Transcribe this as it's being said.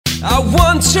I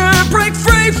want to break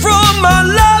free from my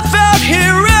life out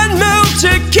here and move to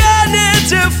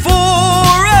Canada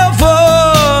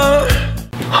forever.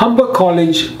 Humber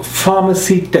College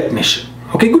Pharmacy Technician.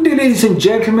 Okay, good day ladies and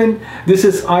gentlemen, this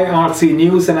is IRC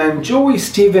News and I'm Joey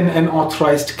Stephen, an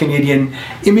authorized Canadian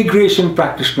immigration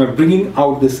practitioner, bringing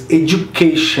out this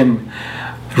education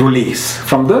release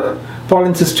from the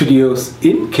Polinsys Studios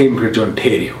in Cambridge,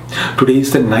 Ontario. Today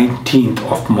is the 19th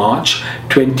of March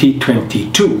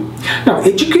 2022. Now,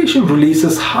 education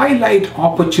releases highlight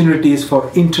opportunities for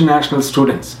international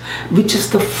students, which is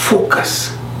the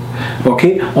focus,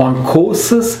 okay, on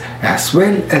courses as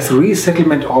well as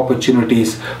resettlement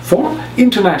opportunities for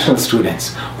international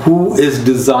students who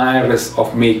desires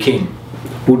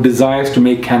to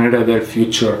make Canada their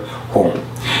future home.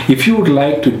 If you would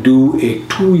like to do a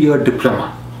 2-year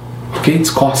diploma, okay, it's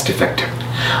cost effective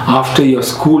after your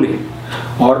schooling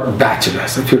or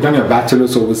bachelor's. If you've done your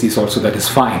bachelor's overseas also, that is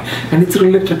fine, and it's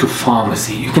related to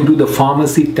pharmacy. You can do the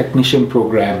pharmacy technician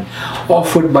program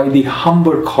offered by the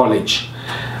Humber College,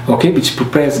 okay, which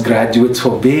prepares graduates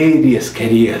for various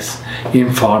careers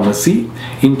in pharmacy,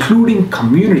 including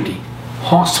community,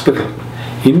 hospital,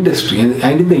 industry,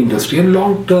 and in the industry and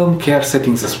long-term care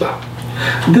settings as well.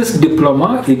 This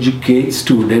diploma educates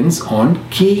students on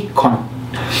key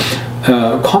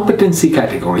competency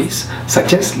categories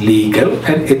such as legal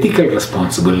and ethical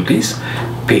responsibilities,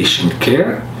 patient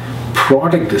care,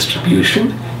 product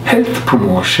distribution, health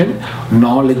promotion,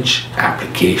 knowledge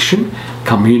application,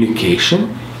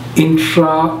 communication,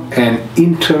 intra and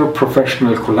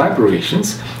interprofessional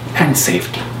collaborations, and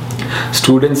safety.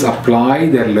 Students apply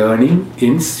their learning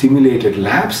in simulated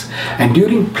labs and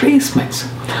during placements,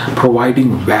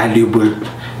 providing valuable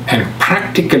and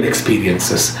practical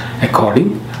experiences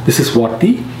this is what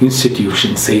the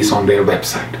institution says on their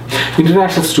website.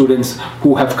 International students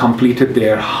who have completed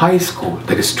their high school,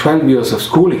 that is 12 years of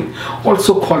schooling,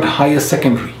 also called higher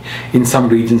secondary in some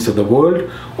regions of the world,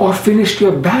 or finished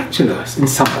your bachelor's in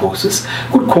some courses,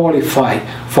 could qualify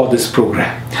for this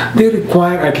program. They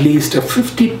require at least a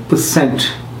 50%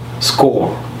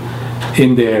 score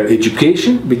in their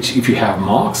education, which if you have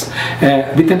marks,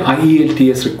 with an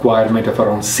IELTS requirement of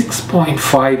around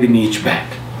 6.5 in each bank.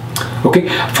 Okay,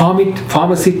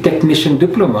 Pharmacy Technician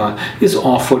Diploma is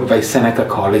offered by Seneca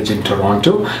College in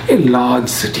Toronto, a large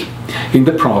city in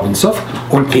the province of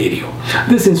Ontario.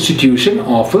 This institution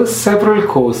offers several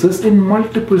courses in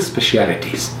multiple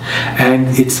specialities, and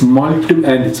its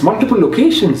multiple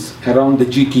locations around the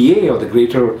GTA or the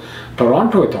Greater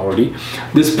Toronto Authority.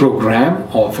 This program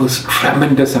offers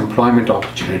tremendous employment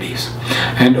opportunities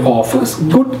and offers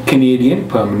good Canadian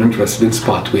permanent residence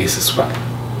pathways as well.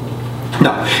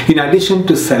 Now, in addition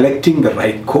to selecting the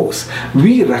right course,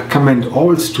 we recommend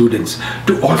all students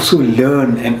to also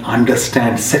learn and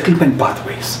understand settlement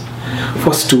pathways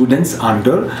for students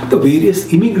under the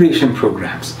various immigration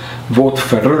programs, both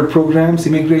federal programs,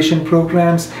 immigration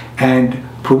programs, and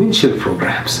provincial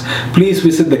programs. Please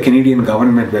visit the Canadian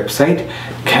government website,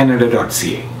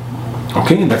 canada.ca.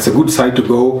 Okay, that's a good site to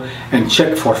go and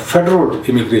check for federal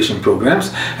immigration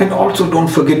programs, and also don't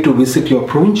forget to visit your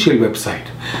provincial website,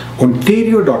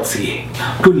 ontario.ca,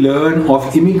 to learn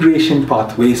of immigration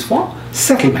pathways for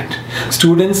settlement.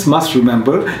 Students must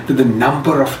remember that the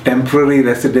number of temporary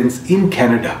residents in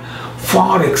Canada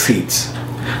far exceeds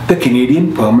the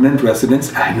Canadian permanent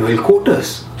residents' annual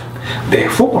quotas.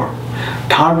 Therefore,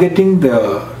 targeting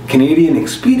the Canadian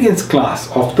experience class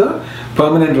of the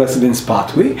permanent residence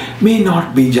pathway may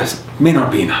not be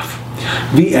enough.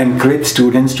 We encourage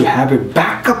students to have a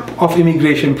backup of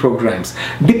immigration programs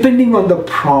depending on the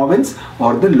province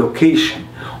or the location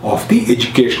of the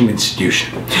educational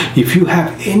institution. If you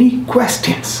have any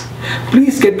questions,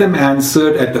 please get them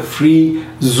answered at the free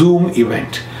Zoom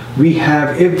event we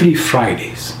have every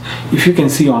Fridays. If you can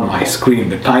see on my screen,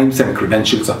 the times and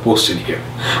credentials are posted here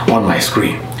on my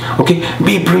screen. Okay,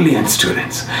 be brilliant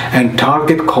students and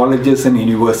target colleges and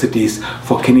universities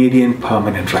for Canadian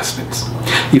permanent residents.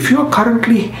 If you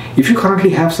currently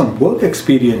have some work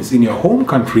experience in your home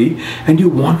country and you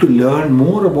want to learn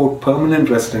more about permanent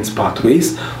residence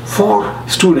pathways for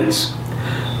students,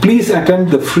 please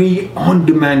attend the free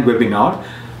on-demand webinar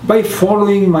by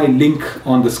following my link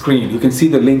on the screen. You can see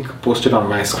the link posted on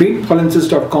my screen,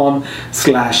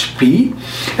 polinsys.com/p,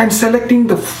 and selecting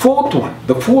the fourth one.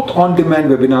 The fourth on-demand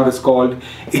webinar is called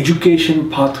Education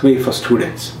Pathway for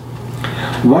Students.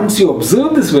 Once you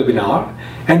observe this webinar,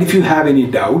 and if you have any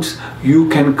doubts, you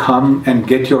can come and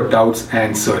get your doubts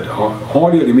answered, or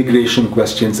all your immigration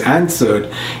questions answered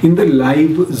in the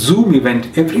live Zoom event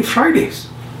every Fridays.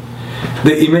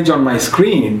 The image on my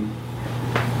screen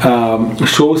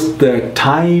shows the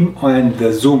time and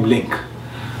the Zoom link.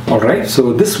 Alright,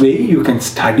 so this way you can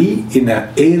study in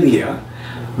an area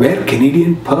where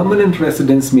Canadian permanent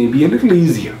residence may be a little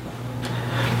easier.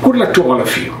 Good luck to all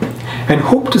of you, and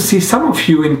hope to see some of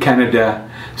you in Canada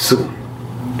soon.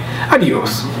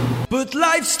 Adios. But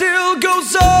life still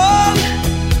goes on.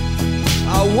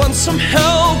 I want some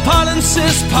help, I'll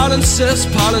insist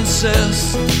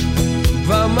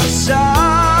by my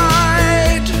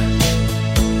side.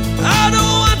 I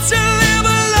don't want to